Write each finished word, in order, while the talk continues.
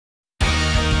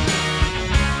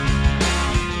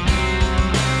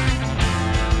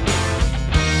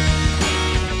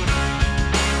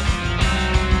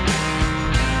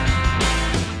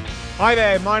Hi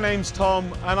there, my name's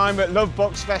Tom and I'm at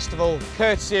Lovebox Festival,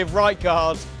 courtesy of Right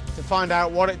Guard, to find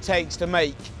out what it takes to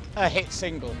make a hit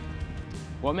single.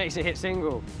 What makes a hit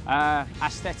single?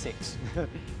 Aesthetics.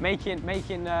 making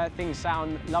things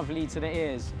sound lovely to the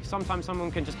ears. Sometimes someone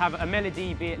can just have a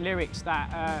melody, be it lyrics,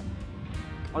 that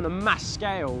on a mass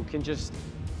scale can just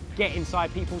get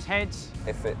inside people's heads.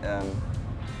 If it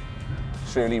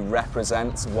truly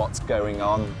represents what's going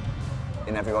on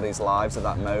in everybody's lives at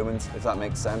that moment, if that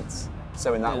makes sense.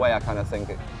 So in that way, I kind of think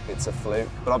it's a fluke.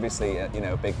 But obviously, you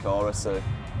know, a big chorus, a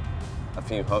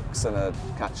few hooks and a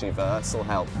catchy verse will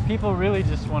help. People really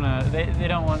just want to, they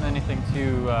don't want anything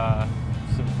too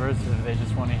subversive. They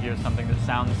just want to hear something that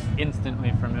sounds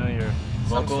instantly familiar.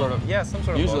 Some sort of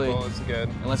vocal is good.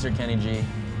 Unless you're Kenny G.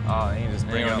 Oh, you just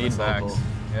bring out the sax.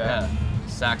 Yeah.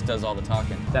 Sax does all the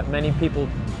talking. That many people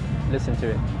listen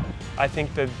to it. I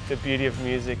think the beauty of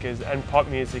music is, and pop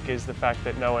music, is the fact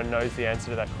that no one knows the answer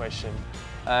to that question.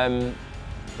 I'm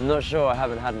not sure, I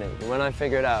haven't had any. When I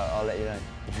figure it out, I'll let you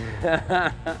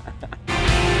know.